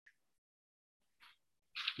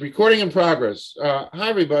Recording in progress. Hi,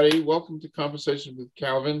 everybody. Welcome to Conversations with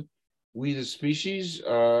Calvin, We the Species.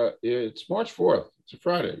 It's March 4th. It's a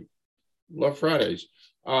Friday. Love Fridays.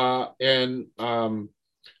 I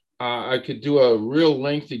could do a real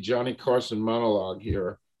lengthy Johnny Carson monologue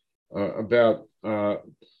here about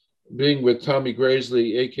being with Tommy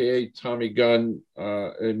GRASLEY, a.k.a. Tommy Gunn,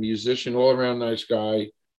 a musician, all-around nice guy,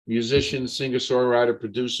 musician, singer-songwriter,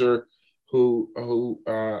 producer, who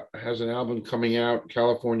has an album coming out,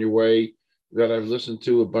 California Way, that I've listened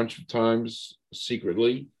to a bunch of times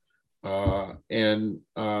secretly.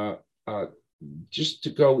 Just to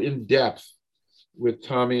go in depth with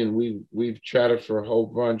Tommy, and we've chatted for a whole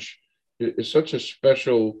bunch. It's such a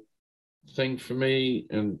special thing for me,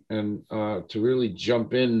 and to really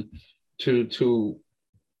jump in to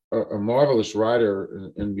a marvelous writer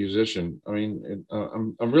and musician. I mean,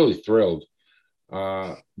 I'm really thrilled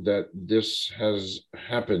that this has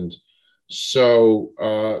happened.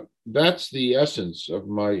 So that's the essence of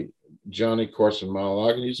my Johnny Carson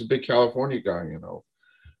monologue. And he's a big California guy,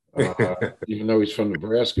 even though he's from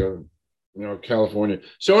Nebraska, California.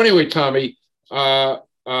 So anyway, Tommy,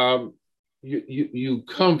 you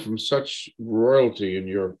come from such royalty in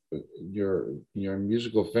your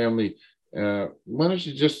musical family. Why don't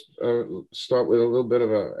you just start with a little bit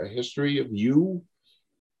of a history of you?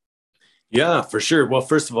 Yeah, for sure. Well,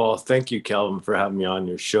 first of all, thank you, Calvin, for having me on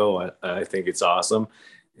your show. I think it's awesome.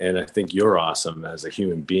 And I think you're awesome as a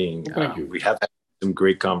human being. Well, thank you. We have had some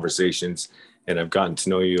great conversations, and I've gotten to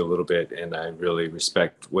know you a little bit, and I really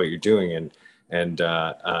respect what you're doing. And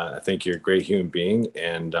I think you're a great human being.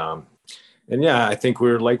 And yeah, I think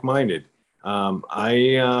we're like-minded.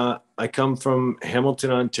 I come from Hamilton,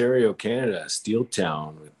 Ontario, Canada, steel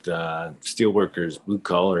town with steel workers, blue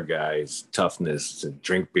collar guys, toughness, and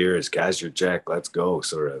drink beers, cash your check, let's go,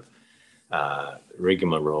 sort of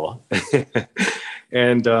rigmarole.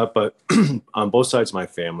 But on both sides of my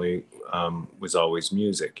family was always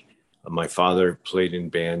music. My father played in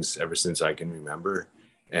bands ever since I can remember.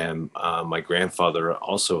 And my grandfather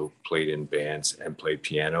also played in bands and played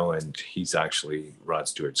piano, and he's actually Rod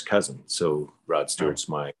Stewart's cousin. So Rod Stewart's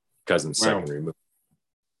my cousin's second removed.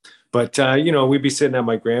 But, we'd be sitting at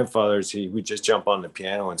my grandfather's. We'd just jump on the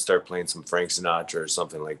piano and start playing some Frank Sinatra or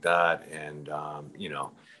something like that. And,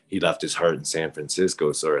 he left his heart in San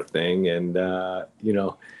Francisco sort of thing. And,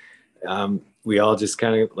 we all just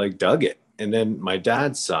kind of like dug it. And then my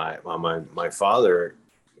dad's side, my father,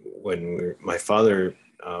 my father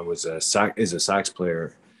is a sax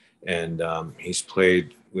player, and he's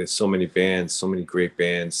played with so many bands, so many great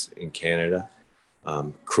bands in Canada.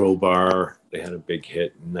 Crowbar, they had a big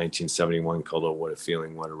hit in 1971 called "Oh What a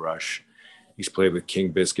Feeling, What a Rush." He's played with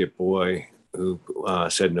King Biscuit Boy, who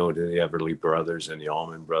said no to the Everly Brothers and the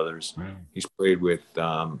Allman Brothers. Wow. He's played with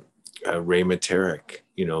Ray Materik,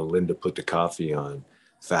 Linda Put the Coffee On,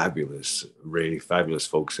 fabulous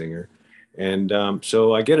folk singer. And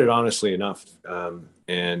so I get it, honestly enough.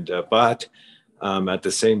 But at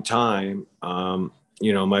the same time,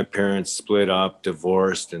 my parents split up,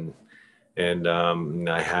 divorced, and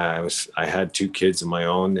I had two kids of my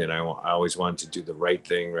own, and I always wanted to do the right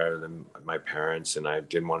thing rather than my parents, and I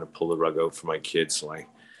didn't want to pull the rug out for my kids. So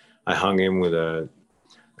I hung in with a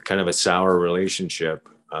kind of a sour relationship,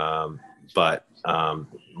 but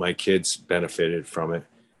my kids benefited from it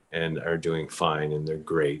and are doing fine, and they're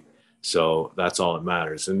great. So that's all that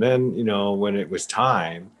matters. And then, when it was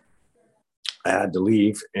time, I had to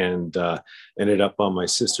leave and ended up on my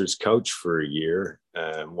sister's couch for a year,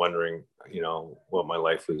 wondering, what my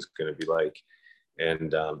life was going to be like.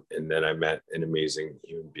 And then I met an amazing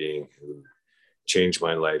human being who changed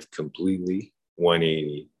my life completely,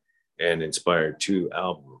 180, and inspired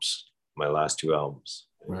my last two albums.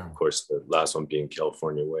 Wow. And of course, the last one being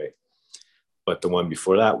California Way. But the one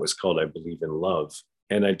before that was called I Believe in Love.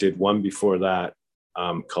 And I did one before that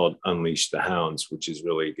called Unleash the Hounds, which is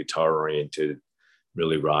really guitar oriented,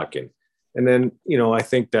 really rocking. And then, I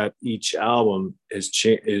think that each album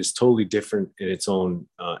is totally different in its own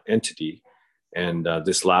entity. And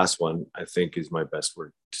this last one, I think, is my best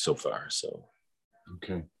work so far. So,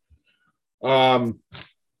 okay. I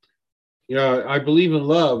Believe in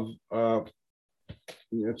Love.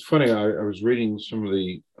 It's funny. I was reading some of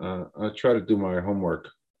the. I try to do my homework.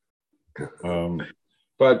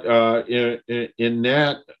 But in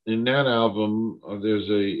that album, there's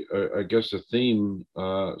I guess a theme: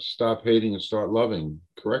 stop hating and start loving.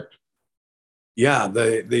 Correct? Yeah,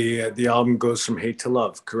 the album goes from hate to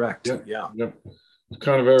love. Correct. Yeah. It's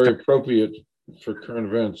kind of very appropriate for current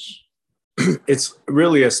events. It's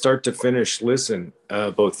really a start to finish listen,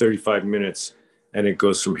 about 35 minutes, and it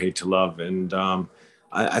goes from hate to love. And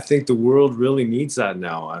I think the world really needs that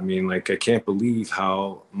now. I mean, like, I can't believe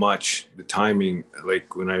how much the timing,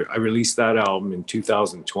 like when I released that album in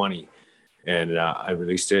 2020, and I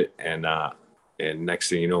released it, and next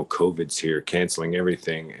thing you know, COVID's here, canceling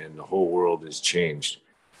everything, and the whole world has changed.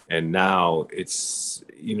 And now it's,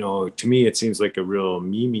 to me, it seems like a real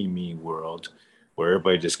me world where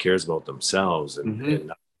everybody just cares about themselves and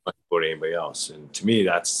not much about anybody else. And to me,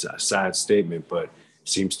 that's a sad statement, but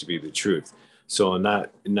seems to be the truth. So in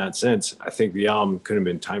that sense, I think the album couldn't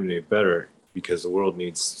have been timed any better because the world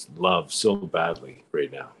needs love so badly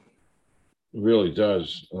right now. It really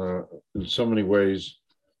does, in so many ways.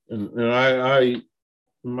 And I in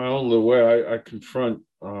my own little way, I confront,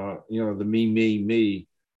 the me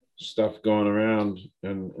stuff going around.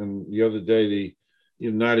 And the other day, the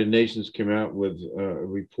United Nations came out with a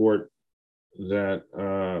report that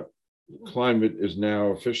climate is now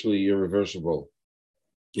officially irreversible.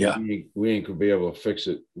 Yeah. We ain't gonna be able to fix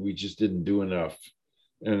it. We just didn't do enough,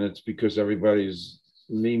 and it's because everybody's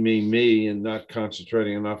me, and not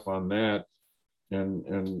concentrating enough on that. And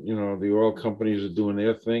the oil companies are doing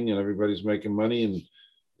their thing, and everybody's making money. And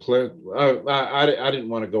I didn't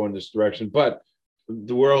want to go in this direction, but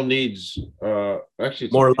the world needs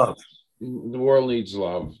actually More love. the world needs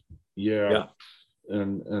love. Yeah.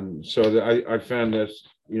 And so I found this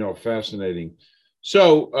fascinating.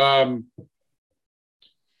 So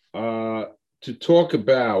to talk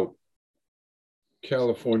about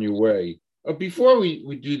California Way. Before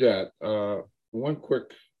we do that, one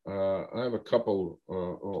quick, I have a couple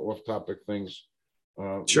off-topic things.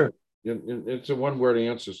 Sure. It's a one-word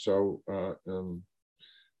answer, so.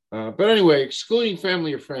 But anyway, excluding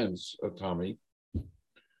family or friends, Tommy,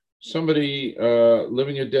 somebody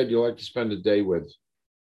living or dead you like to spend a day with.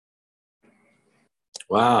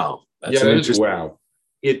 Wow. That's an interesting. Wow.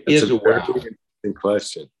 It is a wow. Interesting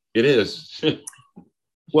question. It is.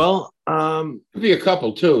 Well, could be a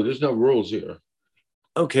couple too. There's no rules here.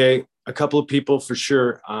 Okay, a couple of people for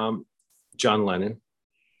sure. John Lennon,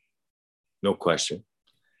 no question,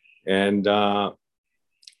 and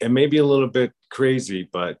maybe a little bit crazy,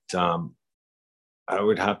 but I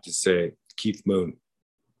would have to say Keith Moon.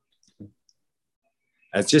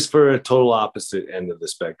 That's just for a total opposite end of the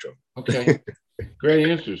spectrum. Okay, great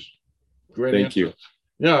answers. Great. Thank you.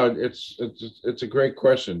 No, it's a great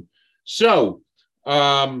question. So,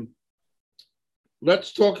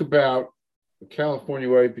 let's talk about the California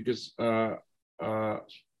Way, because I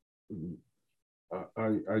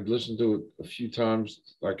listened to it a few times.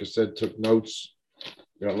 Like I said, took notes,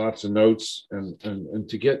 got lots of notes, and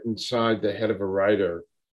to get inside the head of a writer,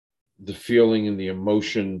 the feeling and the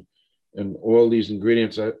emotion and all these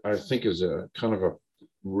ingredients, I think is a kind of a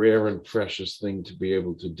rare and precious thing to be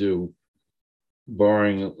able to do,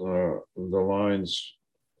 barring the lines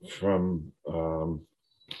from an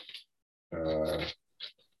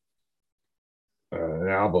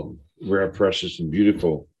album, Rare, Precious, and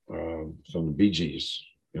Beautiful, from the Bee Gees.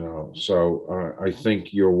 So I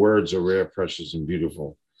think your words are rare, precious, and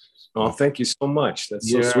beautiful. Oh, thank you so much.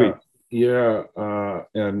 That's so sweet. Yeah,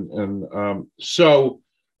 so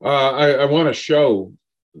I want to show.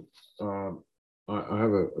 I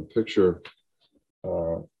have a picture,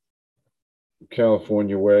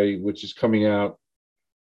 California Way, which is coming out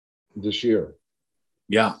this year.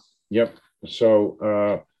 Yeah. Yep.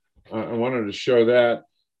 So I wanted to show that,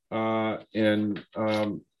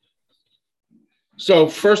 so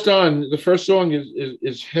the first song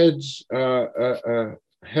is Heads,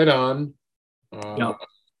 Head On. Yeah.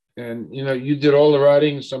 And you did all the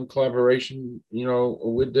writing, some collaboration,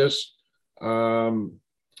 with this. In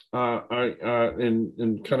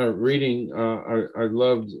kind of reading, I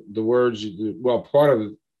loved the words. Well, part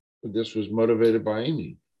of this was motivated by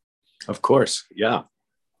Amy. Of course, yeah,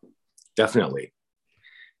 definitely,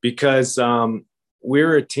 because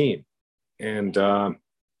we're a team, and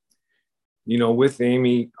with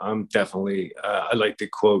Amy, I'm definitely. I like to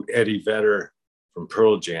quote Eddie Vedder from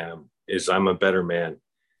Pearl Jam: "Is I'm a better man."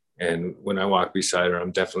 And when I walk beside her,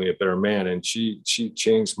 I'm definitely a better man. And she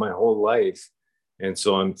changed my whole life. And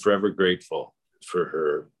so I'm forever grateful for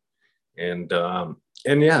her. And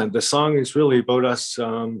yeah, the song is really about us,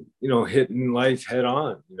 hitting life head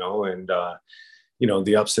on, and,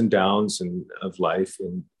 the ups and downs of life,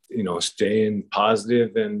 and, staying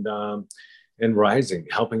positive and rising,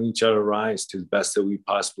 helping each other rise to the best that we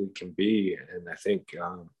possibly can be. And I think,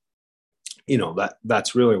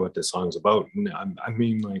 that's really what this song's about. And I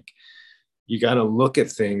mean, like, you got to look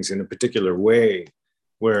at things in a particular way,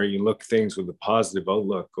 where you look things with a positive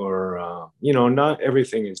outlook, or not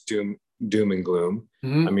everything is doom and gloom.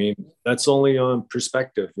 Mm-hmm. I mean, that's only on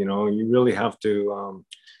perspective. You really have to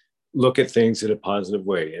look at things in a positive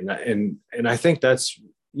way. And I think that's,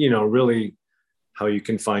 really how you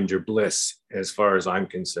can find your bliss, as far as I'm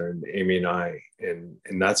concerned, Amy and I, and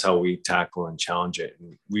that's how we tackle and challenge it.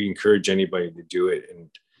 And we encourage anybody to do it. And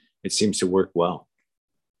it seems to work well.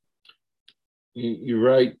 You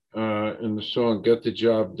write in the song, "Get the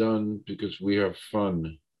job done because we have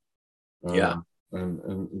fun." Yeah.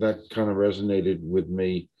 And that kind of resonated with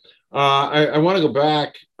me. I want to go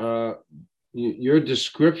back. Your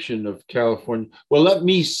description of California. Well, let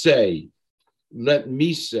me say,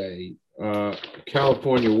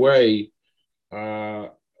 California Way,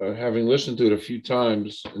 having listened to it a few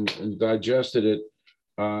times and digested it,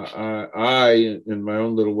 I, in my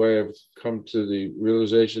own little way, have come to the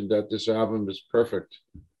realization that this album is perfect.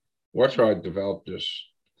 Watch how I developed this.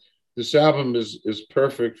 This album is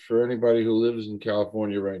perfect for anybody who lives in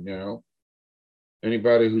California right now,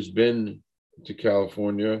 anybody who's been to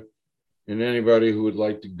California, and anybody who would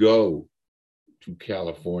like to go to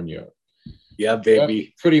California. Yeah, baby.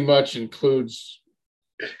 That pretty much includes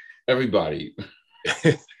everybody.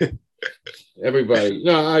 Everybody.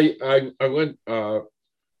 No, I went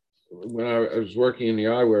when I was working in the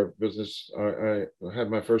eyewear business. I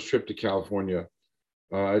had my first trip to California.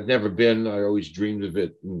 I'd never been. I always dreamed of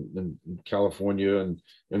it in California, and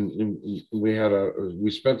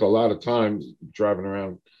we spent a lot of time driving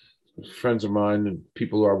around. Friends of mine and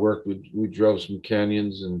people who I worked with, we drove some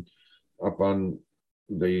canyons and up on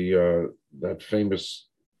the that famous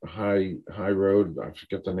high road. I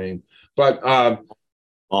forget the name, but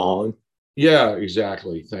yeah,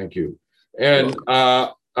 exactly. Thank you. And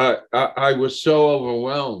I was so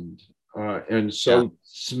overwhelmed and so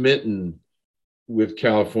smitten with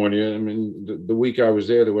California. I mean, the week I was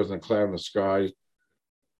there wasn't a cloud in the sky,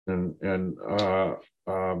 and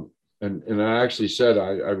I actually said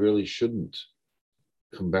I really shouldn't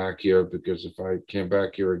come back here, because if I came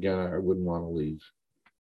back here again, I wouldn't want to leave.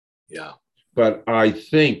 Yeah. But I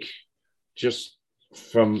think, just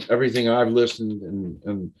from everything I've listened,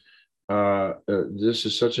 and this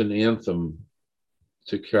is such an anthem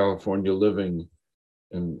to California living.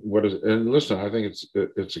 And listen, I think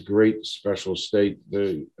it's a great special state.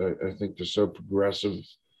 I think they're so progressive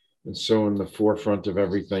and so in the forefront of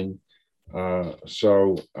everything.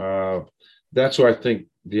 So that's what I think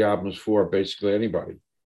the album is for, basically anybody.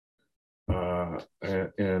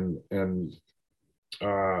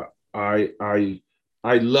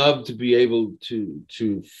 I love to be able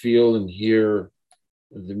to feel and hear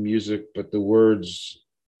the music, but the words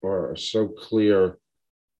are so clear,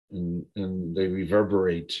 and they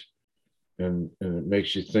reverberate, and it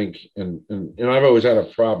makes you think. And I've always had a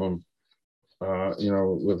problem,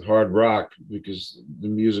 with hard rock, because the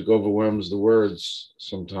music overwhelms the words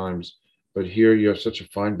sometimes. But here you have such a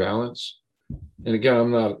fine balance. And again,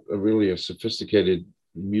 I'm not really a sophisticated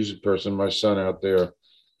music person. My son out there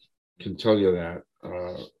can tell you that.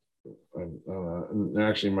 And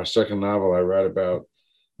actually, my second novel, I write about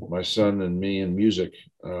my son and me and music.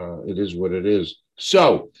 It is what it is.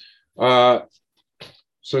 So that's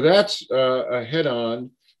a head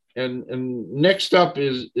on. And next up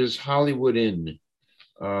is Hollywood Inn.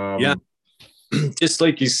 Yeah, just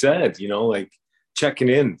like you said, like checking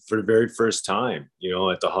in for the very first time,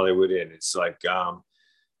 at the Hollywood Inn. It's like,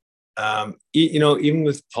 even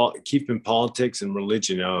with keeping politics and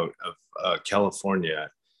religion out of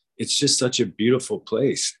California, it's just such a beautiful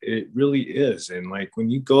place. It really is. And like when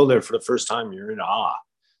you go there for the first time, you're in awe.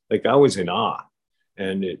 Like I was in awe.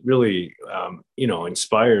 And it really,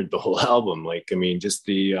 inspired the whole album. Like, I mean, just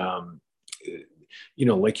the,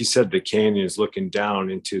 like you said, the canyons looking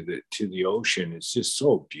down into the ocean. It's just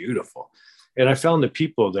so beautiful. And I found the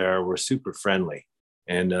people there were super friendly,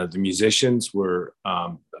 and the musicians were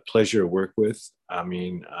a pleasure to work with. I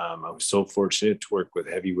mean, I was so fortunate to work with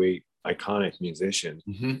heavyweight, iconic musicians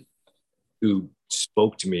who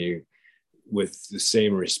spoke to me with the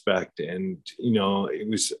same respect. And,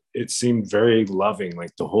 it seemed very loving.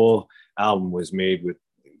 Like the whole album was made with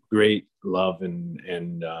great love.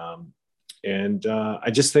 And I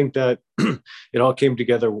just think that it all came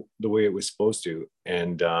together the way it was supposed to.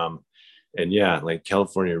 And yeah, like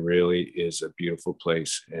California really is a beautiful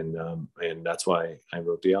place. And that's why I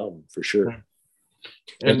wrote the album, for sure.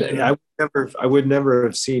 And I would never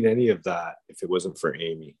have seen any of that if it wasn't for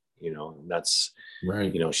Amy, and that's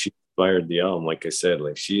right. She inspired the album. Like I said,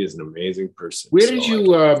 like she is an amazing person. Where did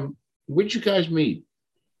you guys meet?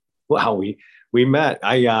 Wow, we met.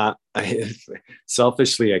 I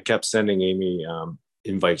selfishly, I kept sending Amy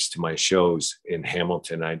invites to my shows in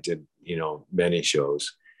Hamilton. I did, many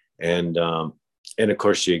shows, and of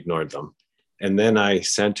course she ignored them. And then I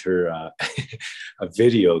sent her a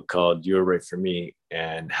video called "You're Right for Me"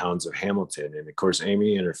 and "Hounds of Hamilton." And of course,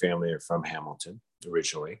 Amy and her family are from Hamilton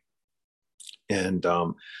originally, and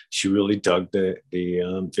she really dug the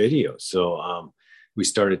video. So we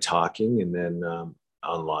started talking, and then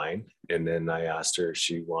online, and then I asked her if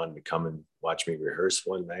she wanted to come and watch me rehearse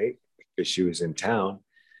one night because she was in town,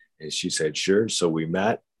 and she said sure. So we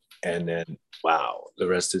met, and then wow, the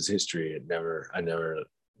rest is history. I never,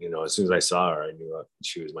 as soon as I saw her, I knew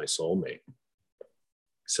she was my soulmate.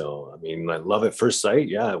 So I mean, like, love at first sight,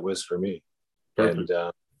 yeah, it was for me. Perfect.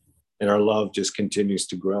 And our love just continues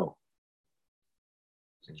to grow.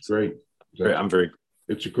 It's great.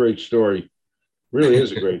 It's a great story. Really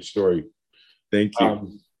is a great story. Thank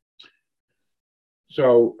you.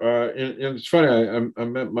 And it's funny, I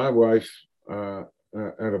met my wife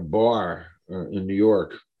at a bar in New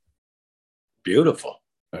York. Beautiful.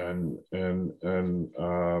 And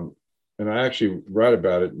I actually write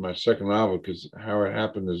about it in my second novel, because how it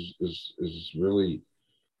happened is really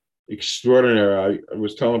extraordinary. I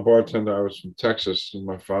was telling a bartender I was from Texas and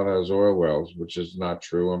my father has oil wells, which is not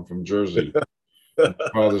true. I'm from Jersey. My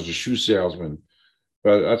father's a shoe salesman.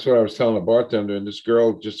 But that's what I was telling the bartender, and this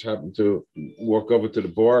girl just happened to walk over to the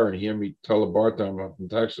bar and hear me tell the bartender I'm from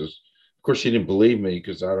Texas. Of course, she didn't believe me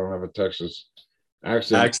because I don't have a Texas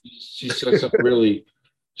accent. She said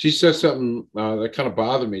something that kind of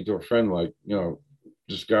bothered me to a friend, like,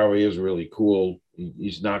 this guy is really cool.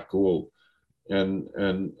 He's not cool. And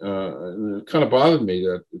it kind of bothered me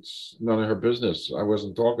that it's none of her business. I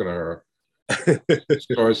wasn't talking to her.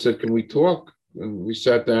 So I said, can we talk? And we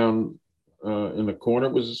sat down in the corner.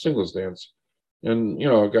 It was a singles dance. And,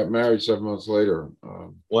 I got married 7 months later.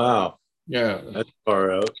 Wow. Yeah. That's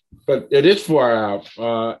far out. But it is far out.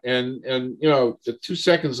 And 2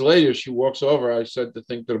 seconds later, she walks over. I said the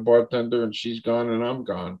thing to the bartender, and she's gone and I'm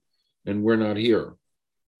gone. And we're not here.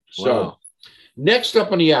 So next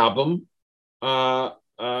up on the album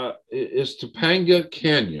is Topanga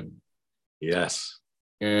Canyon. Yes.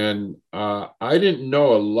 And I didn't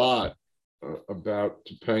know a lot about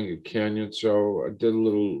Topanga Canyon, so I did a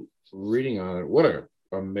little reading on it. What an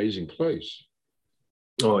amazing place.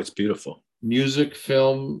 Oh, it's beautiful. Music,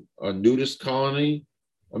 film, a nudist colony.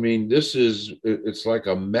 I mean, it's like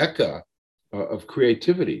a mecca of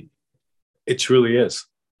creativity. It truly is.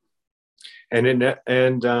 And I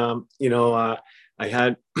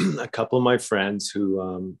had a couple of my friends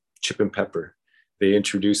who, Chip and Pepper, they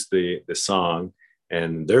introduced the song,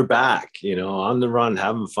 and they're back, on the run,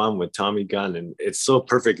 having fun with Tommy Gunn. And it's so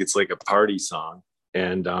perfect. It's like a party song.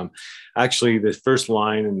 And actually, the first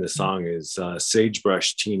line in the song is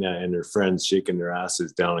Sagebrush Tina and her friends shaking their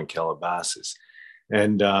asses down in Calabasas,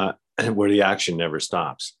 and where the action never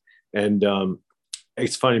stops. And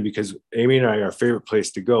it's funny because Amy and I, our favorite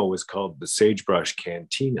place to go was called the Sagebrush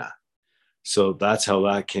Cantina. So that's how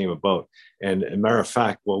that came about. And a matter of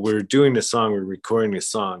fact, while we were doing the song, we were recording the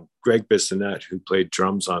song, Greg Bissonette, who played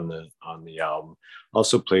drums on the album,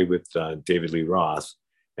 also played with David Lee Roth.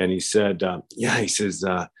 And he said,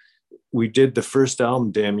 we did the first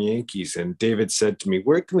album, Damn Yankees. And David said to me,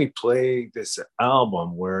 where can we play this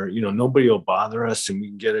album where, nobody will bother us and we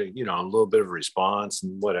can get a little bit of a response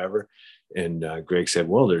and whatever. And Greg said,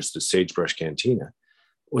 well, there's the Sagebrush Cantina.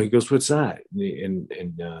 Well, he goes, what's that? And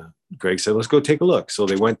Greg said, let's go take a look. So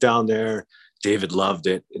they went down there. David loved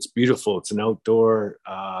it. It's beautiful. It's an outdoor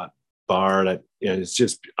bar that it's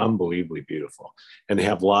just unbelievably beautiful. And they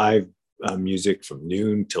have live music from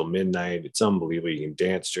noon till midnight. It's unbelievable. You can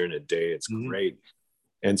dance during the day. It's great.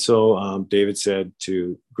 And so David said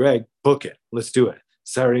to Greg, book it. Let's do it.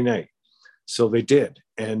 Saturday night. So they did.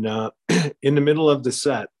 And in the middle of the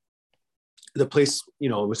set, the place,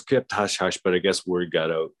 it was kept hush hush, but I guess word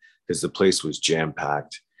got out because the place was jam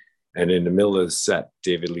packed. And in the middle of the set,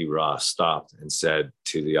 David Lee Roth stopped and said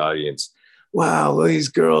to the audience, wow, these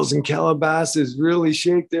girls in Calabasas really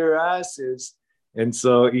shake their asses. And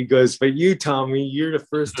so he goes, but you, Tommy, you're the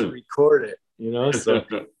first to record it, So I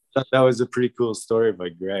thought that was a pretty cool story by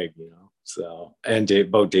Greg, So, and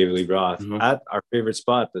about David Lee Roth at our favorite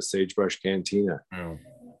spot, the Sagebrush Cantina.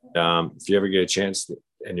 If you ever get a chance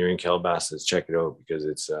and you're in Calabasas, check it out because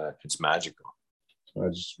it's magical. I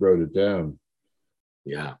just wrote it down.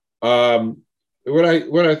 Yeah. What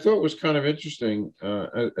I thought was kind of interesting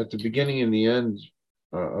at the beginning and the end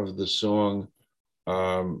of the song,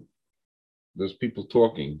 there's people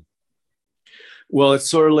talking. Well, it's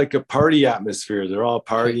sort of like a party atmosphere. They're all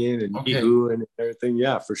partying and and everything.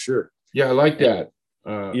 Yeah, for sure. Yeah, I like that.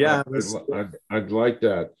 I'd like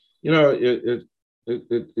that.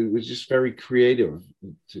 It was just very creative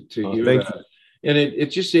to hear that. And it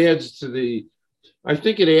just adds to the I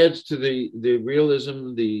think it adds to the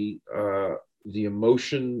realism, the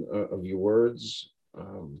emotion of your words.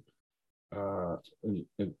 And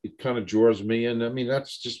it kind of draws me in. I mean,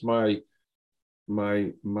 that's just my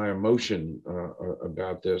emotion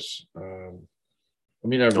about this. I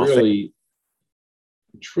mean, I Oh, thank really,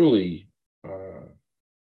 truly uh,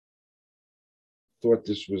 thought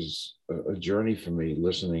this was a journey for me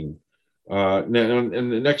listening. And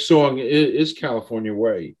the next song is California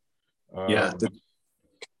Way. yeah. Um,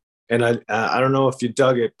 And I don't know if you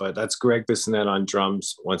dug it, but that's Greg Bissonette on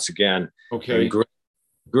drums once again. And okay.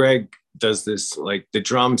 Greg does this, like the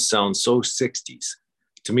drums sound so 60s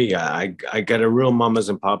to me. I got a real mamas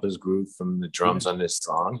and papas groove from the drums Yes. on this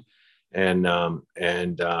song.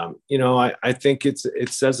 You know, I think it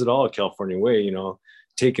says it all, California Way, you know,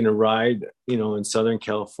 taking a ride, you know, in Southern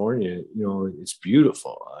California, you know, it's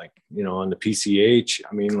beautiful. Like, you know, on the PCH,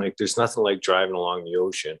 I mean, like there's nothing like driving along the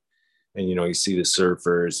ocean, and you know, you see the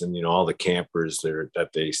surfers and you know all the campers there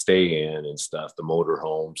that they stay in and stuff, the motor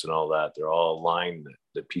homes and all that, they're all lined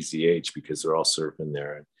the PCH because they're all surfing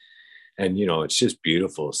there. And you know, it's just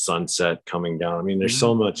beautiful, sunset coming down. I mean, there's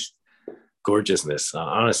so Mhm. much gorgeousness,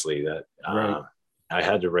 honestly, that Right. I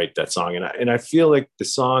had to write that song. And I feel like the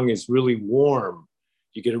song is really warm.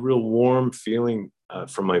 You get a real warm feeling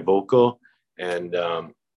from my vocal. And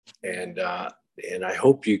and and I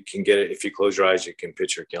hope you can get it. If you close your eyes, you can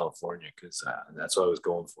picture California, because that's what I was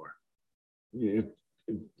going for. It,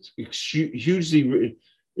 it's hugely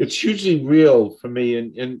it's hugely real for me,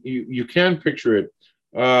 and you can picture it.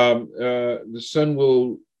 The sun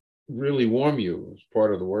will really warm you as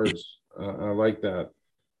part of the words. I like that.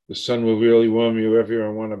 The sun will really warm you wherever I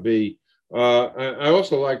want to be. I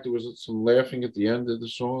also liked there was some laughing at the end of the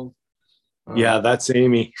song. Uh, Yeah, that's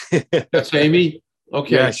Amy. that's Amy. Yeah,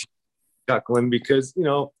 Okay. she's chuckling because you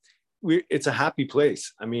know it's a happy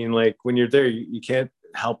place. I mean, like when you're there, you can't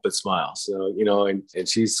help but smile. So you know, and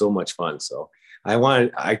she's so much fun. So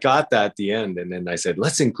I got that at the end, and then I said,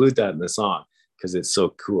 let's include that in the song because it's so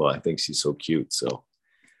cool. I think she's so cute. So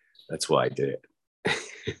that's why I did it.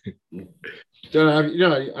 Then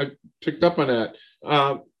I picked up on that.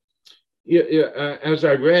 Yeah, yeah. As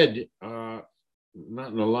I read, not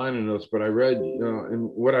in the liner notes, but I read, and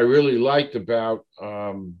what I really liked about,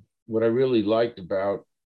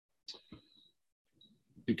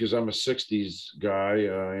 because I'm a '60s guy,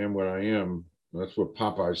 I am what I am. That's what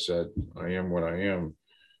Popeye said. I am what I am,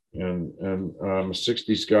 and I'm a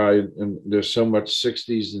 '60s guy, and there's so much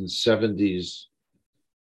 '60s and '70s,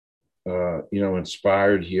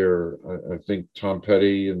 inspired here. I think Tom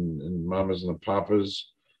Petty and Mamas and the Papas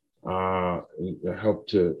uh, helped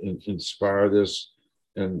to inspire this,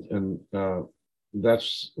 and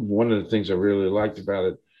that's one of the things I really liked about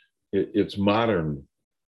it. It's modern,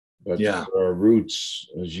 but Yeah, there are roots,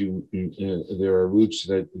 there are roots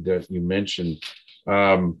that you mentioned.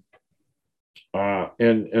 Um,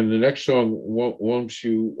 and the next song, won't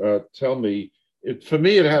you tell me? It for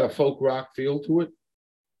me, it had a folk rock feel to it.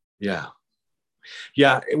 yeah,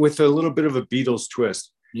 yeah, with a little bit of a Beatles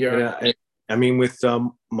twist. And Yeah. I mean, with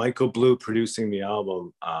Michael Blue producing the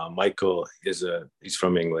album, Michael he's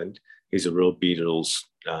from England. He's a real Beatles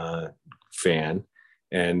fan,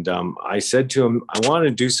 and I said to him, I want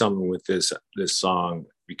to do something with this song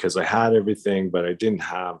because I had everything, but I didn't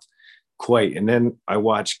have quite. And then I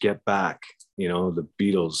watched Get Back, you know, the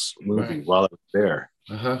Beatles movie Right. while I was there,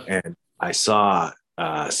 Uh-huh. and I saw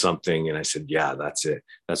something, and I said, yeah, that's it.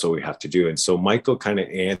 That's what we have to do. And so Michael kind of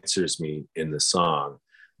answers me in the song,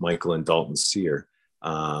 Michael and Dalton Sear.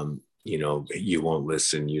 You know, you won't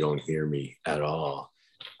listen, you don't hear me at all.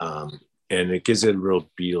 And it gives it a real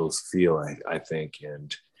Beatles feel, I think.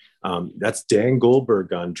 And that's Dan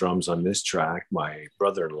Goldberg on drums on this track, my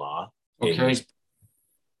brother-in-law, Amy's. Okay.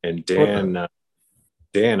 And Well,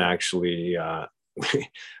 Dan actually,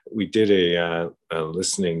 we did a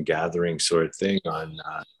listening gathering sort of thing on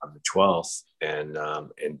the 12th,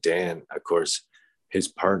 and Dan, of course, his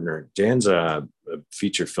partner, Dan's a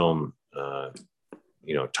feature film,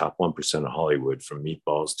 you know, top 1% of Hollywood, from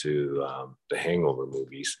Meatballs to the Hangover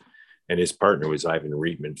movies, and his partner was Ivan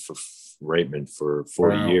Reitman for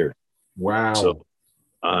 40 wow. years. So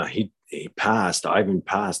Wow. he passed. Ivan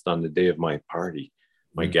passed on the day of my party,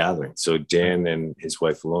 my Yeah. gathering. So Dan and his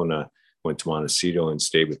wife Lona went to Montecito and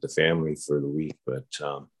stayed with the family for the week. But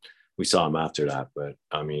we saw him after that. But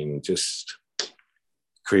I mean, just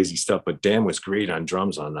crazy stuff. But Dan was great on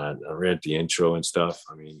drums on that. I read the intro and stuff.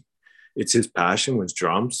 I mean, it's his passion was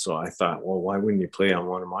drums. So I thought, well, why wouldn't you play on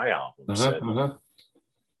one of my albums? Uh-huh. Uh-huh.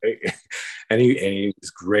 And he was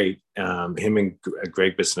great. Him and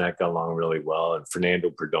Greg Bissonette got along really well. And Fernando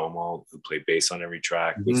Perdomo, who played bass on every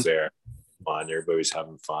track, was Mhm. there. fun. Everybody was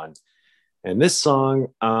having fun. And this song,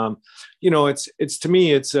 it's to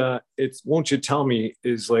me, it's Won't You Tell Me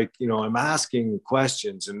is like, I'm asking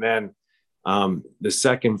questions. And then the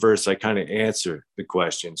second verse, I kind of answer the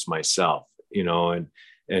questions myself, won't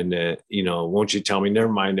you tell me,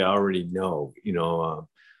 never mind, I already know,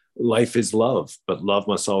 life is love, but love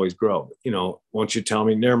must always grow. Won't you tell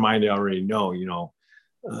me, never mind, I already know,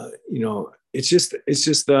 it's just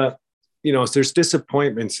there's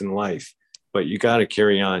disappointments in life, but you got to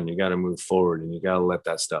carry on. You got to move forward, and you got to let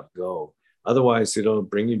that stuff go. Otherwise, it'll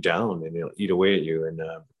bring you down and it'll eat away at you. And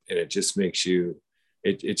it just makes you,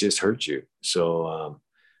 it just hurts you. So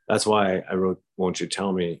that's why I wrote Won't You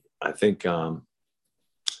Tell Me. I think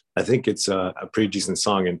it's a pretty decent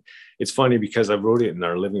song. And it's funny because I wrote it in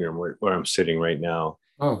our living room where I'm sitting right now.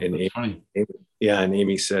 Oh, and that's funny. And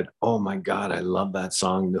Amy said, "Oh my God, I love that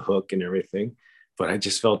song, the hook and everything." But I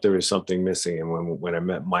just felt there was something missing. And when I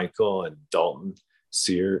met Michael and Dalton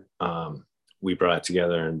Sear, we brought it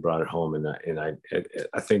together and brought it home. And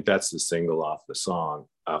I think that's the single off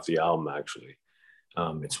the album, actually.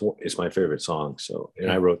 It's my favorite song. So,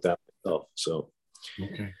 and I wrote that myself. So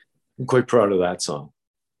okay. I'm quite proud of that song.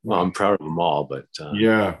 Well, I'm proud of them all, but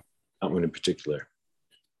yeah, that one in particular.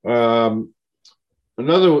 Another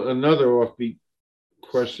offbeat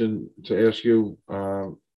question to ask you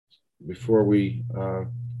before we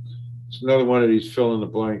it's another one of these fill in the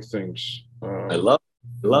blank things. I love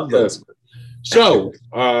those. So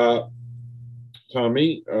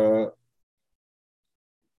Tommy,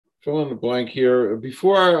 fill in the blank here.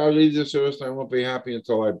 Before I leave this earth, I won't be happy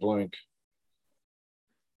until I blank.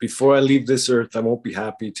 Before I leave this earth, I won't be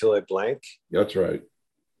happy till I blank. That's right.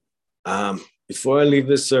 Before I leave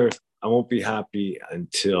this earth, I won't be happy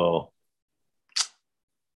until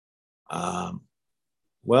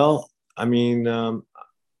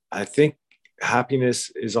I think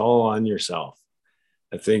happiness is all on yourself.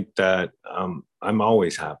 I think that I'm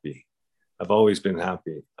always happy. I've always been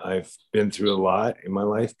happy. I've been through a lot in my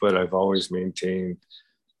life, but I've always maintained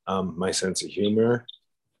my sense of humor,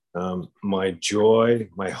 my joy,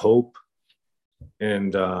 my hope.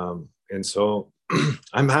 And so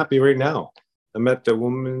I'm happy right now. I met the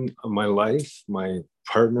woman of my life, my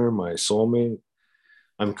partner, my soulmate.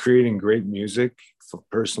 I'm creating great music.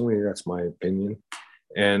 Personally, that's my opinion.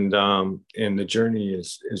 And the journey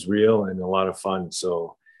is real and a lot of fun.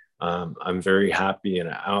 So I'm very happy, and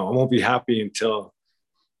I won't be happy until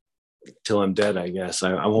I'm dead, I guess.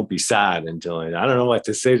 I won't be sad until I don't know what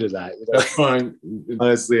to say to that. That's fine.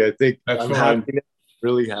 Honestly, I think that's I'm fine. happy,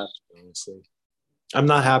 really happy, honestly. I'm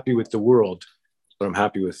not happy with the world, but I'm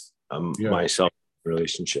happy with myself,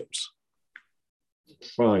 relationships.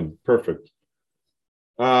 Fine. Perfect.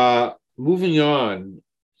 Moving on.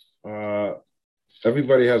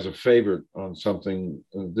 Everybody has a favorite on something.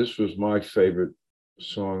 This was my favorite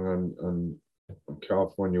song on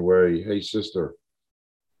California Way. Hey, Sister.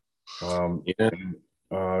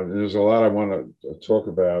 There's a lot I want to talk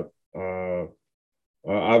about.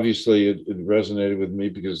 Obviously, it resonated with me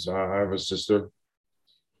because I have a sister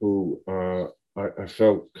who I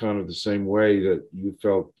felt kind of the same way that you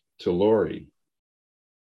felt to Lori.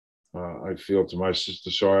 I feel to my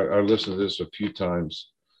sister. So I listened to this a few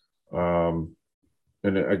times.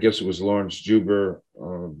 And I guess it was Lawrence Juber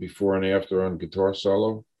before and after on guitar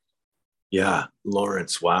solo. Yeah,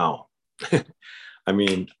 Lawrence. Wow. I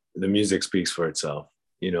mean, the music speaks for itself.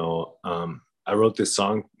 I wrote this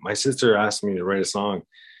song. My sister asked me to write a song.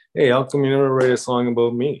 Hey, how come you never write a song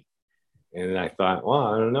about me? And I thought, well,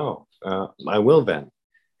 I don't know. I will then.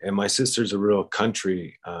 And my sister's a real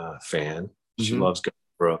country fan. She loves Garth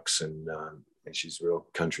Brooks, and she's a real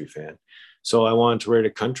country fan. So I wanted to write a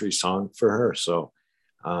country song for her. So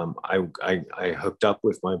I hooked up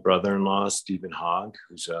with my brother-in-law, Stephen Hogg,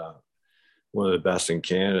 who's one of the best in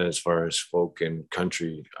Canada as far as folk and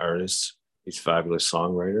country artists. He's a fabulous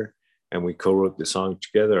songwriter. And we co-wrote the song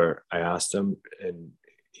together. I asked him, and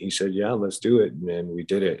he said, yeah, let's do it. And then we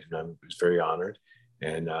did it. And I was very honored.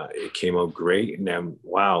 And it came out great. And then,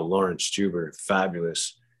 wow, Lawrence Juber,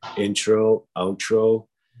 fabulous intro, outro,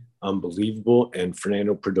 unbelievable. And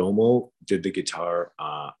Fernando Perdomo did the guitar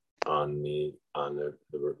on the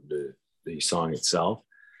song itself.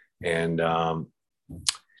 And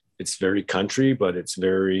it's very country, but it's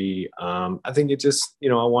very, I think it just,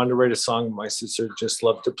 I wanted to write a song my sister just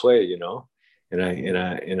loved to play, and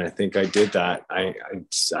I think I did that.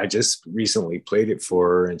 I just recently played it for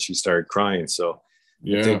her and she started crying. So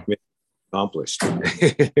yeah, I think maybe accomplished.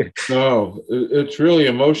 No, it's really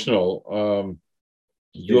emotional.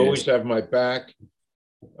 You always have my back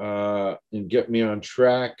and get me on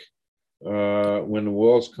track. when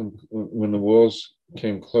the walls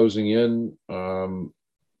came closing in.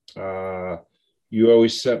 You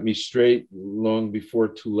always set me straight long before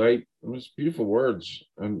too late. It was beautiful words,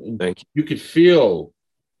 and Thank you. you could feel.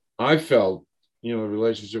 I felt, the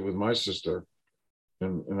relationship with my sister,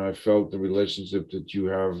 and I felt the relationship that you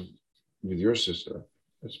have with your sister.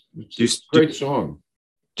 It's a great song.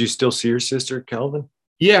 Do you still see your sister, Calvin?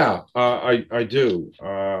 Yeah, I do.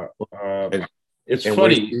 It's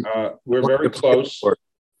funny. We're very close.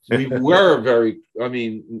 We were very. I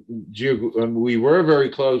mean, we were very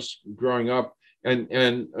close growing up.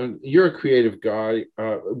 And you're a creative guy.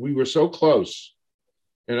 We were so close,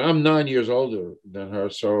 and I'm 9 years older than her,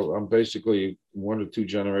 so I'm basically 1 or 2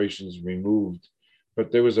 generations removed.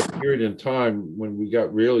 But there was a period in time when we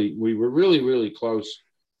were really, really close,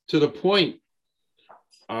 to the point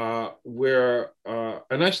where,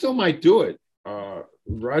 and I still might do it,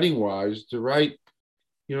 writing wise, to write.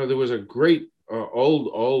 There was a great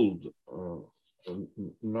old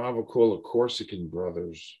novel called The Corsican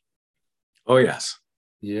Brothers. Oh, yes.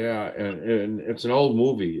 Yeah, and it's an old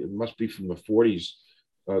movie. It must be from the 40s.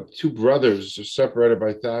 2 brothers are separated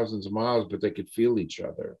by thousands of miles, but they could feel each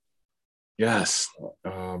other. Yes.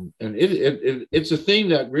 And it's a theme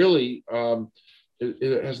that really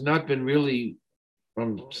it has not been really.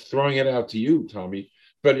 I'm throwing it out to you, Tommy,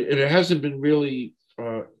 but it hasn't been really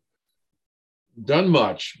done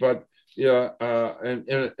much. But yeah,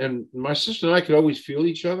 and my sister and I could always feel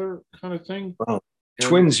each other, kind of thing. Wow. And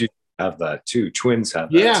twins, you have that too. Twins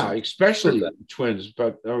have that. Yeah, especially twins.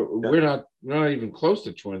 But we're not even close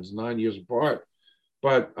to twins. 9 years apart.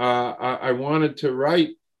 But I wanted to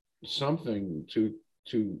write something to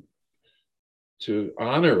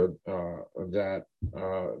honor that,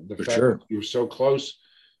 the fact that you were so close.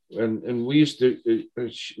 And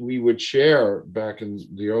we would share back in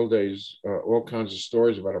the old days all kinds of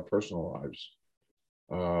stories about our personal lives,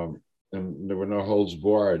 and there were no holds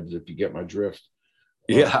barred, if you get my drift.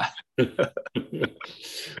 Yeah. And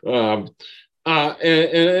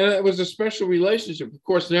it was a special relationship. Of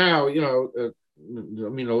course, now the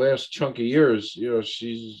last chunk of years,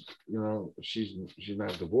 she's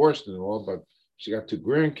not divorced and all, but she got 2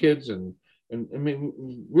 grandkids, and I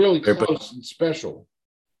mean, really close and special.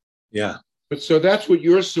 Yeah. But so that's what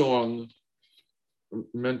your song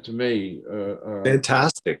meant to me.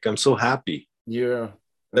 Fantastic. I'm so happy. Yeah.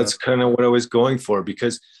 That's kind of what I was going for,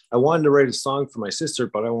 because I wanted to write a song for my sister,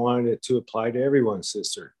 but I wanted it to apply to everyone's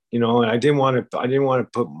sister, and I didn't want to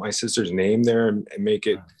put my sister's name there and make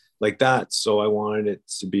it like that. So I wanted it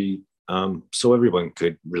to be so everyone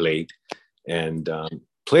could relate, and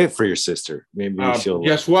play it for your sister. Maybe she'll.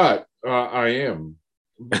 Guess what? I am.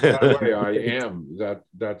 By the way, I am.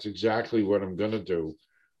 That's exactly what I'm gonna do.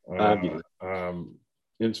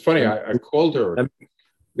 It's funny. I called her. That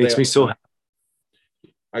makes me so happy.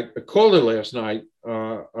 I called her last night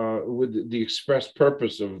with the express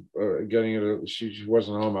purpose of getting it. She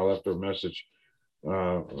wasn't home. I left her a message,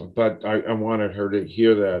 but I wanted her to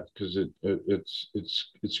hear that, because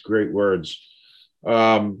it's great words.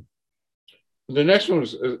 The next one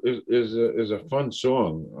is a fun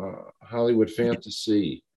song, Hollywood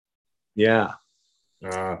Fantasy. Yeah.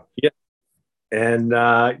 Yeah. And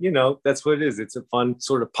that's what it is. It's a fun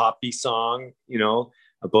sort of poppy song,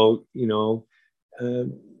 about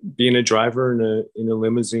being a driver in a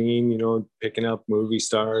limousine, picking up movie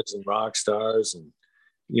stars and rock stars, and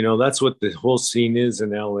that's what the whole scene is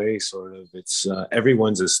in LA. Sort of, it's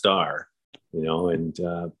everyone's a star, and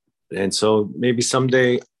so maybe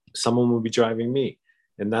someday someone will be driving me,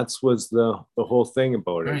 and that's was the whole thing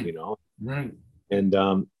about it, Right. And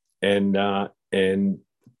I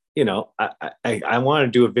want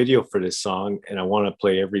to do a video for this song, and I want to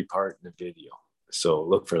play every part in the video. So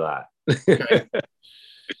look for that. Okay.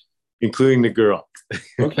 Including the girl.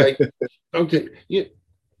 Okay. Yeah,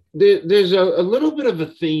 there's a little bit of a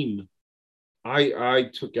theme I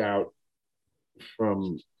took out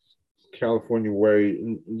from California Way.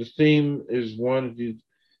 And the theme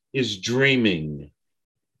is dreaming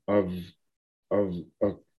of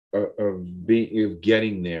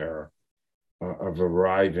getting there, of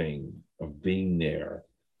arriving, of being there.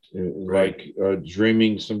 Right. Like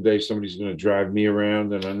dreaming someday somebody's going to drive me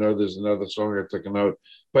around. And I know there's another song I took a note,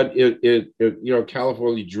 but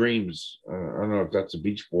California Dreams. I don't know if that's the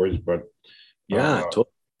Beach Boys, but yeah, totally.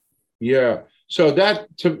 Yeah. So that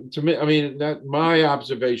to me, I mean, that my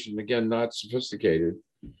observation, again, not sophisticated,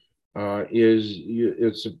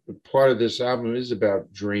 it's a part of this album is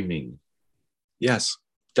about dreaming. Yes,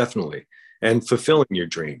 definitely, and fulfilling your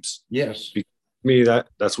dreams. Yes. Me,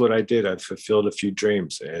 that's what I did. I fulfilled a few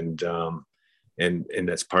dreams, and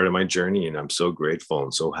that's part of my journey, and I'm so grateful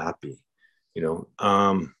and so happy. You know,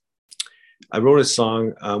 I wrote a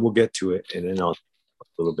song. We'll get to it, and then I'll talk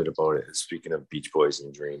a little bit about it. Speaking of Beach Boys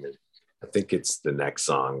and Dream, and I think it's the next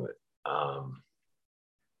song, but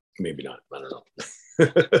maybe not. I don't know.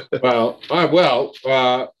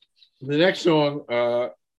 The next song I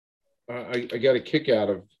got a kick out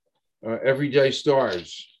of, Everyday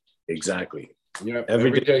Stars. Exactly. Yeah,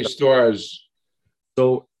 Everyday Stars.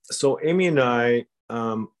 So Amy and I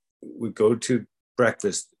would go to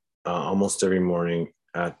breakfast almost every morning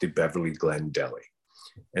at the Beverly Glen Deli,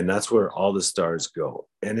 and that's where all the stars go.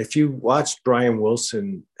 And if you watched Brian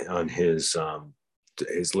Wilson on his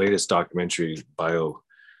latest documentary bio,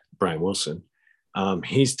 Brian Wilson,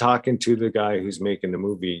 he's talking to the guy who's making the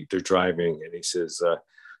movie. They're driving, and he says,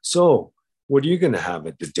 "So, what are you going to have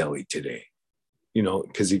at the deli today?" You know,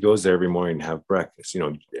 because he goes there every morning to have breakfast. You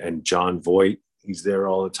know, and John Voight, he's there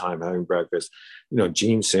all the time having breakfast. You know,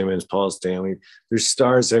 Gene Simmons, Paul Stanley. There's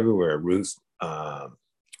stars everywhere. Ruth, well,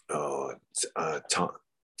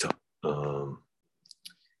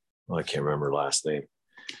 I can't remember her last name,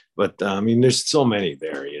 but I mean, there's so many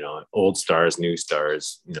there. You know, old stars, new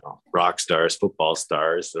stars. You know, rock stars, football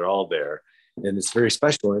stars. They're all there, and it's very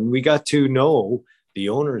special. And we got to know the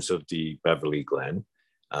owners of the Beverly Glen,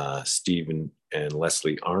 Stephen and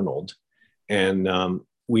Leslie Arnold, and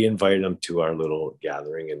we invited them to our little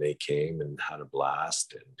gathering, and they came and had a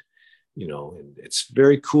blast. And you know, and it's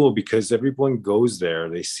very cool because everyone goes there,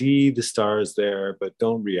 they see the stars there, but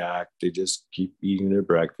don't react. They just keep eating their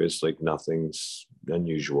breakfast like nothing's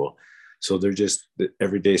unusual. So they're just the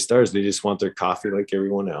everyday stars. They just want their coffee like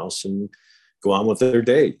everyone else and go on with their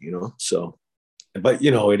day, you know. So, but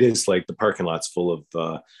you know, it is like the parking lot's full of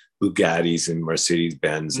Bugattis and Mercedes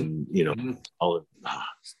Benz and you know all of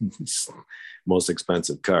most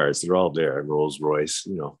expensive cars. They're all there. Rolls Royce,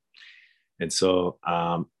 you know. And so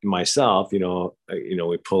myself, you know,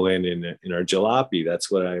 we pull in our jalopy. That's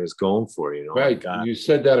what I was going for, you know. Right. You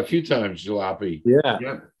said that a few times, jalopy. Yeah.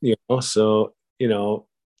 You know, so you know,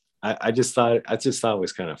 I just thought it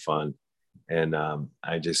was kind of fun, and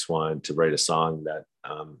I just wanted to write a song that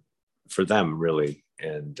for them really,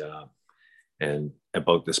 and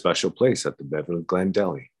about the special place at the Beverly Glen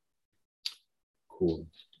Deli. Cool.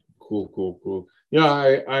 Yeah,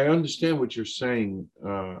 I understand what you're saying.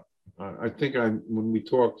 I think when we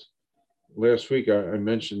talked last week, I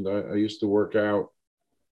mentioned I used to work out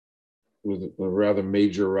with a rather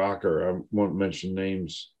major rocker. I won't mention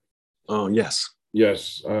names. Oh, yes.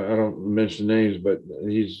 Yes, I don't mention names, but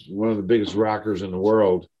he's one of the biggest rockers in the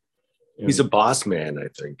world. And he's a boss man, I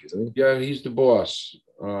think, isn't he? Yeah, he's the boss.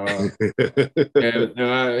 And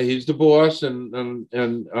he's the boss, and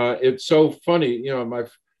it's so funny, you know. I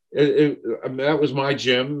mean, that was my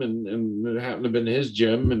gym, and it happened to have been his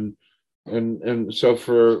gym, and so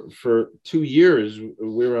for 2 years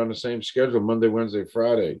we were on the same schedule, Monday, Wednesday,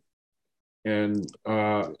 Friday, and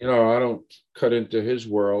you know, I don't cut into his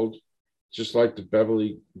world, just like the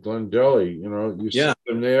Beverly Glen Deli. You know, you see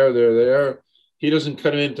them there, they're there. He doesn't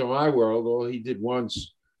cut into my world, although he did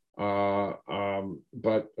once.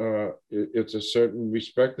 But it's a certain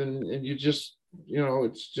respect, and you just, you know,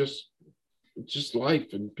 it's just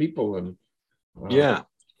life and people, and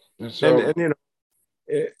and so and you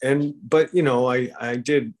know, but you know, I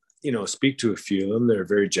did, you know, speak to a few of them. They're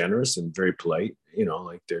very generous and very polite, you know,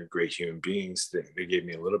 like they're great human beings. They gave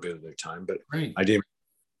me a little bit of their time, but I didn't,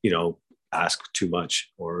 you know, ask too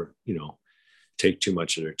much or, you know, take too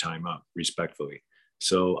much of their time up, respectfully.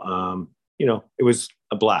 So you know, it was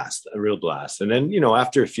a blast, a real blast. And then, you know,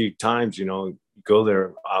 after a few times, you know, you go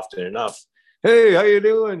there often enough. Hey, how you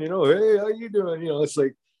doing? You know, hey, how you doing? You know, it's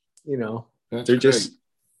like, you know, they're just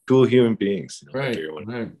cool human beings. You know, right.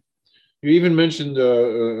 You even mentioned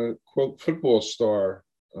quote football star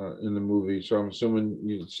in the movie, so I'm assuming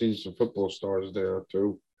you've seen some football stars there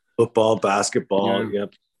too. Football, basketball,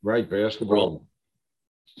 yep. Right, basketball.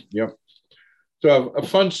 Yep. So a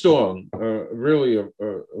fun song, really.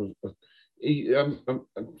 I'm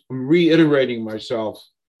reiterating myself.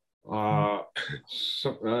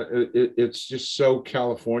 It's just so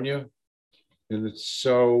California, and it's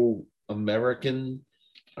so American,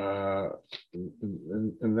 and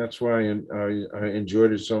that's why I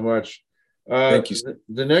enjoyed it so much. Thank you.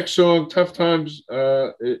 The next song, "Tough Times,"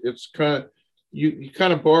 it's kind of you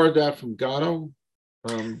kind of borrowed that from Gatto.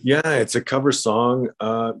 Yeah, it's a cover song.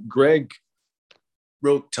 Greg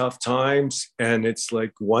wrote "Tough Times," and it's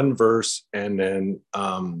like one verse, and then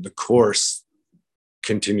the chorus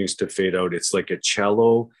continues to fade out. It's like a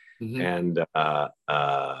cello and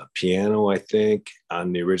piano, I think,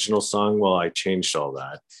 on the original song. Well, I changed all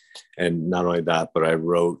that, and not only that, but I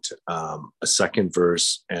wrote a second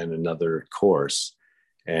verse and another chorus,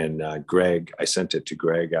 And Greg, I sent it to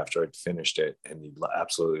Greg after I'd finished it, and he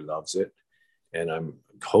absolutely loves it. And I'm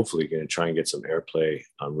hopefully going to try and get some airplay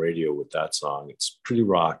on radio with that song. It's pretty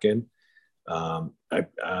rocking. It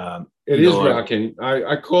is rocking.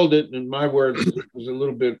 I called it, in my words, it was a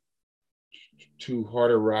little bit too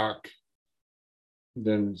harder rock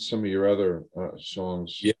than some of your other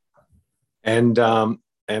songs. Yeah.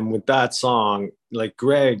 And with that song, like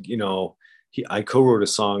Greg, I co-wrote a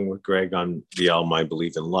song with Greg on the album I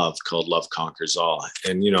Believe in Love called Love Conquers All.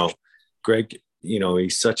 And, Greg,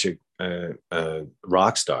 he's such a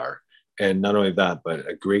rock star. And not only that, but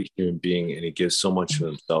a great human being. And he gives so much of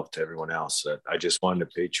himself to everyone else that I just wanted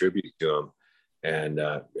to pay tribute to him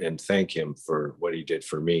and thank him for what he did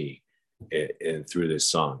for me and through this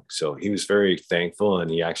song. So he was very thankful,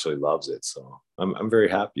 and he actually loves it. So I'm very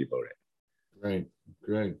happy about it.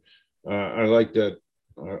 Great. I like that.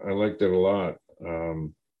 I like that a lot.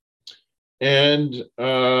 And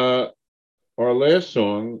our last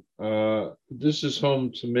song, This Is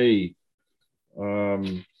Home to Me,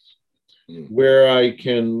 where I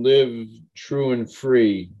can live true and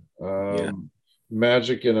free.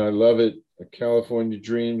 Magic, and I love it. California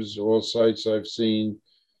Dreams, all sights I've seen.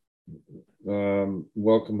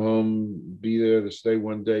 Welcome home, be there to stay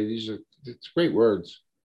one day. It's great words.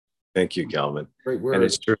 Thank you, Calvin. Great words. And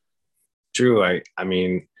it's true. I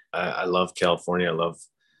mean, I love California. I love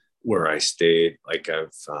where I stayed. Like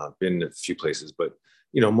I've been a few places, but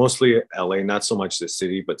mostly LA, not so much the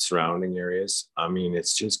city, but surrounding areas. I mean,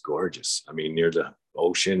 it's just gorgeous. I mean, near the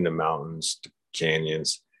ocean, the mountains, the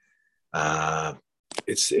canyons.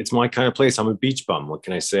 It's my kind of place. I'm a beach bum. What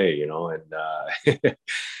can I say? And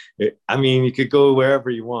I mean, you could go wherever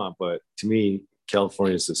you want, but to me,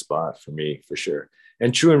 California is the spot for me, for sure.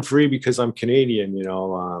 And true and free because I'm Canadian.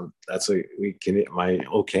 That's my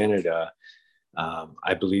Canada.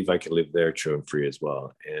 I believe I can live there true and free as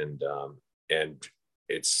well. And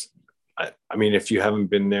it's, I mean, if you haven't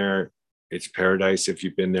been there, it's paradise. If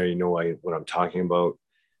you've been there, you know what I'm talking about.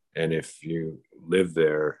 And if you live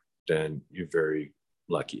there, then you're very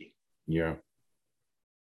lucky. Yeah.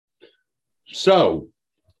 So,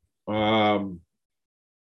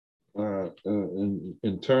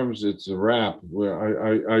 in terms, it's a wrap.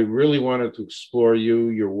 Where I really wanted to explore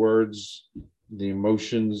your words, the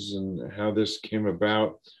emotions, and how this came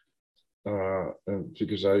about,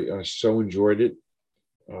 because I so enjoyed it,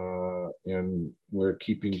 and we're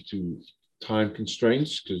keeping to time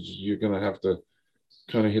constraints because you're going to have to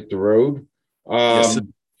kind of hit the road. Yes.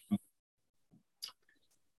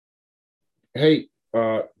 Hey,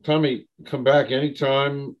 Tommy, come back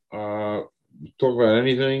anytime. Talk about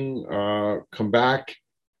anything. Come back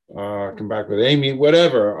with Amy,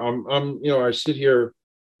 whatever. I sit here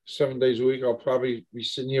 7 days a week. I'll probably be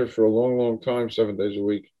sitting here for a long, long time, 7 days a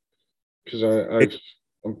week, because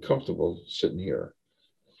I'm comfortable sitting here.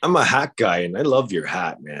 I'm a hat guy, and I love your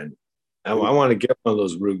hat, man. I want to get one of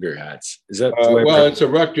those Ruger hats. Is that well? It's a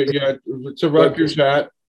Rutgers. Yeah, it's a Rutgers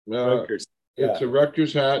hat. Rutgers. Yeah. It's a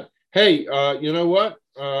Rutgers hat. Hey, you know what?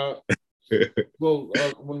 Well,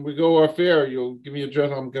 when we go off air, you'll give me a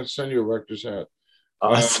address. I'm going to send you a Rutgers hat.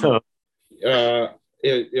 Awesome. I've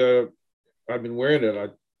been wearing it. I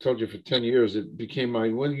told you for 10 years. It became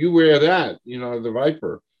when you wear that, the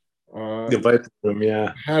Viper. The Viper,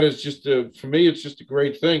 yeah. Hat is just for me. It's just a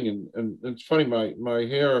great thing, and it's funny. My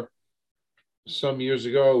hair some years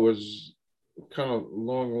ago was kind of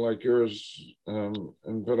long like yours,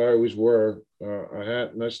 but I always wore a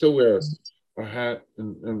hat, and I still wear a hat,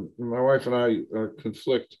 and my wife and I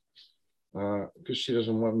conflict because she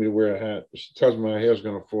doesn't want me to wear a hat. She tells me my hair's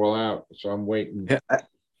going to fall out, so I'm waiting.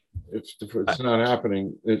 It's not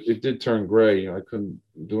happening. It did turn gray. I couldn't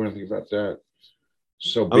do anything about that.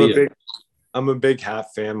 So I'm a big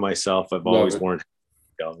hat fan myself. I've always worn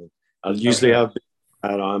hat. I'll usually have a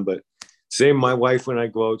hat on, but same my wife, when I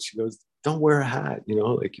go out, she goes, don't wear a hat,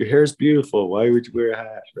 like your hair is beautiful. Why would you wear a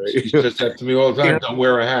hat? Right? She says that to me all the time. Don't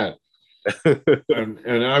wear a hat.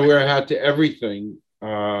 and I wear a hat to everything.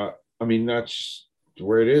 I mean, that's the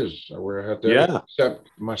way it is. I wear a hat to everything, except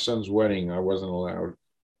my son's wedding. I wasn't allowed.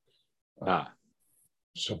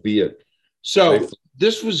 So be it. So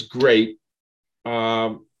this was great.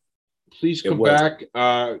 Please come back.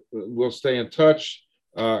 We'll stay in touch.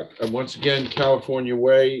 And once again, California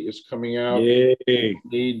Way is coming out. Yay.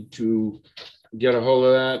 Need to get a hold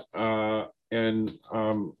of that. And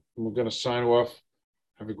we're going to sign off.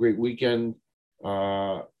 Have a great weekend.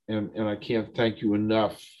 And I can't thank you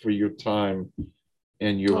enough for your time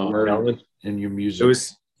and your work and your music. It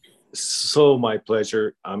was so my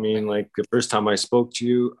pleasure. I mean, like the first time I spoke to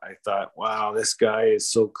you, I thought, wow, this guy is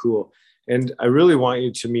so cool. And I really want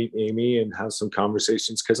you to meet Amy and have some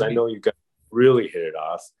conversations, because I know you guys really hit it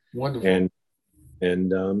off. Wonderful.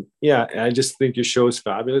 And yeah, I just think your show is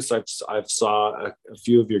fabulous. I've saw a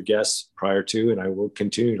few of your guests prior to, and I will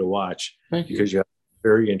continue to watch. Thank you. Because you have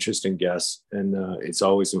very interesting guests, and it's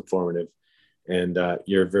always informative. And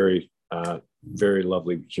you're a very, very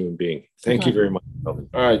lovely human being. Thank you very much. All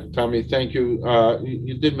right, Tommy. Thank you.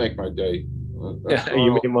 You did make my day. Yeah,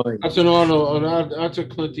 you made mine. That's an honor. That's a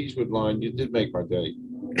Clint Eastwood line. You did make my day.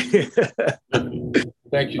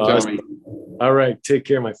 Thank you, Tommy. All right. Take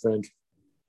care, my friend.